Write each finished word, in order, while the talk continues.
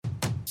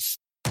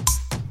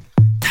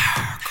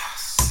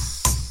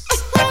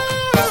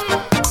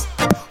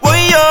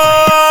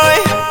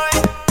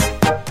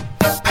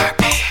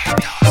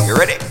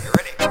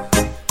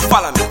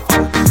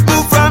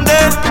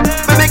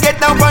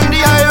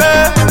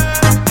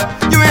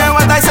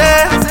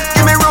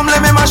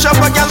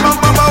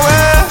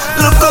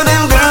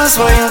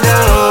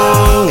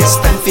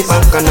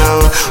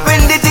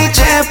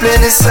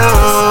the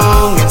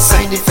song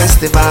inside the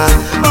festival.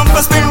 Bumper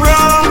spin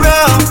round,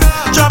 round,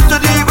 drop to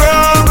the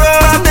ground,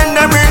 round, then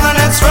they bring on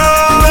next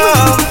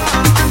round.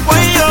 Why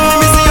yo? Let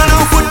me see you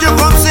now put your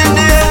cups in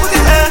the air,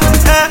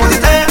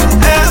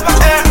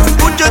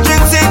 put your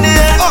drinks in the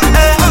air,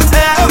 jump up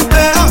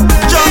now,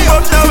 jump,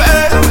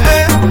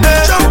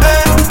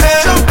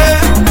 jump,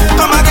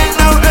 come again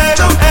now,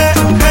 jump,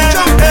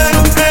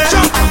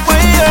 jump.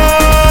 Why yo?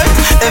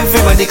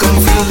 Everybody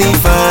come feel the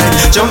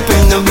vibe,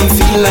 jumping now we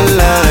feel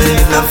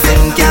alive.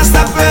 Nothing can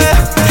stop it,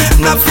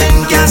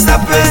 nothing can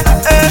stop it.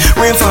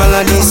 Rain fall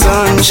on the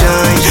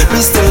sunshine,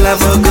 we still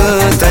have a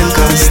good time,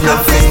 cause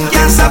nothing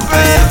can stop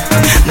it,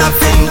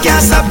 nothing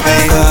can stop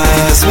it.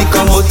 Cause we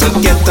come out to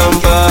get on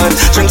board,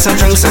 drinks and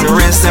raise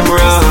them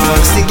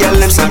rocks. The girl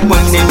them start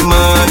whining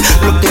mad,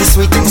 looking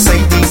sweet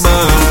inside the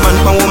bar. Man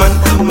pa woman,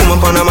 woman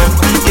pa a man.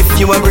 If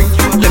you agree,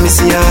 let me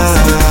see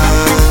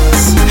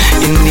us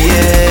in the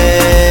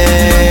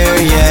air,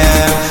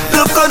 yeah.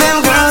 Look how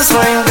them girls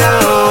wind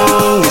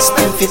down, it's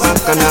time for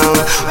back now.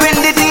 When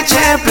the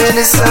DJ play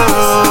the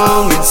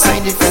song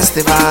inside the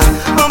festival,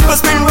 bumper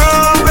spin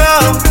round,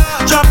 round,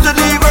 drop to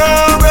the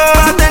ground,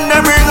 round, then they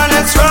bring on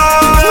next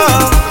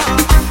round.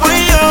 Why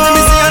yo? Let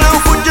me see you now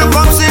put your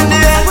cups in the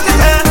air,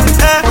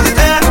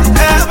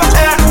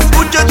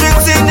 put your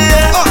drinks in the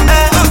air,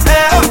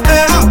 jump up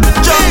now,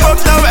 jump,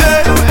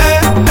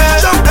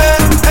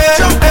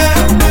 jump,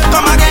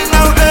 come again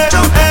now,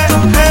 jump,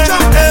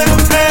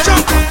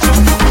 jump.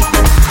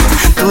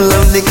 To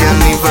love the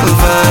carnival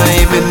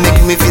vibe, it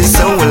make me feel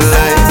so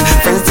alive.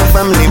 Friends and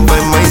family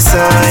by my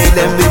side,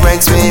 and we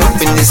ranks way up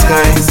in the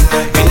skies.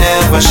 We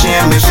never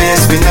share me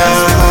face, we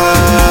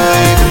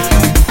hide.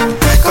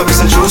 Cause we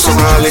some true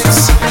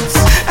alcoholics,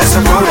 as a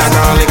proud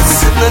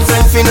alcoholics. No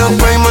time for no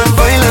crime and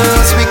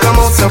violence, we come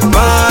out to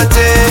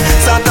party.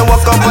 Start to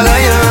walk up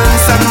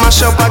alliance, and mash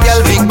up a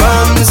girl big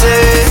bombs,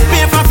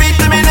 Me from feet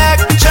to me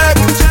neck, check.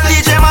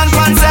 DJ man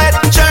one set,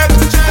 check.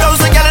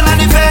 1,000 gallon on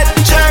the bed,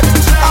 check.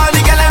 All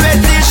the gallon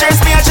red t-shirts,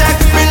 me a check.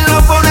 Me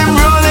love how them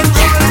roll it,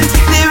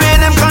 the way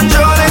them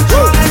control it.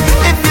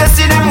 If you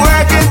see them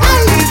working,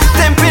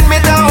 them pin me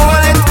to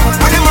hold it.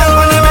 Put them up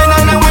on the bed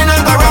and they wind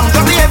up around.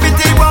 Cause the heavy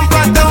tea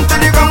bumper down to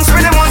the ground.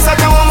 Spin them once at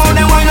the home out,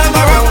 they wind up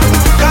around.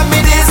 Got me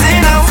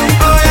dizzy now,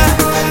 oh yeah.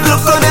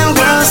 Look how them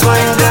girls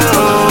wind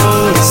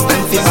down, it's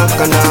time for back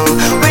now.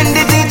 When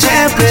the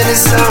DJ play the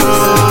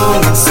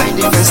song inside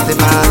the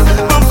festival,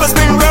 bumper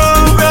spin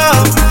round,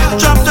 round,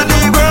 drop to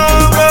the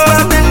ground,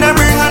 round, then they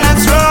bring on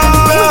next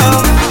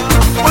round.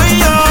 Why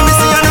yo? Let me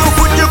see you now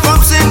put your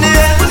cups in the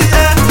air, put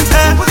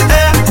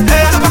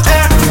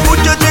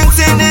your drinks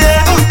in the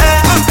air,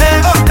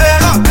 jump up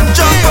now,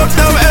 jump,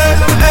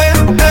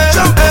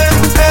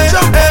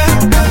 jump,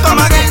 come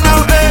again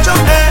now,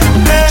 jump,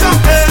 jump,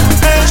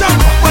 jump.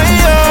 Why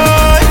yo?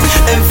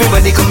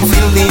 Everybody come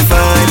feel the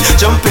vibe,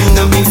 jumping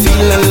and we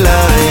feel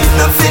alive.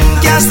 Nothing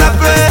can stop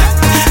it,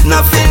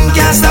 nothing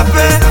can stop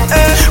it.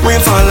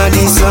 Rain fall on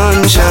the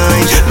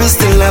sunshine, we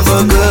still have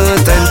a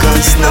good time,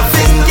 cause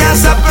nothing can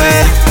stop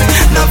it,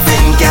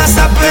 nothing can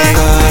stop it.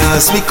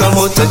 Cause we come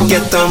out to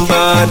get on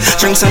board,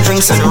 drinks and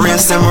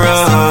raise them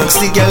rocks.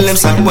 The girl them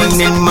start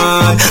whining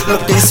mad,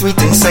 looking sweet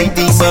inside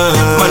the bar.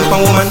 Man pa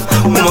woman,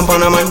 woman pa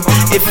a man.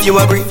 If you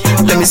agree,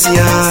 let me see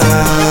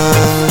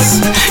us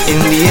in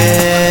the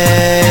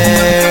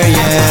air,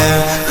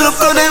 yeah. Look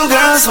how them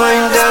girls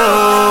wind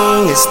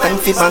down, it's time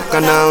for back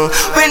now.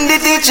 When the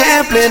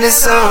DJ play the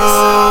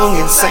song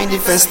inside the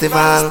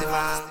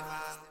festival.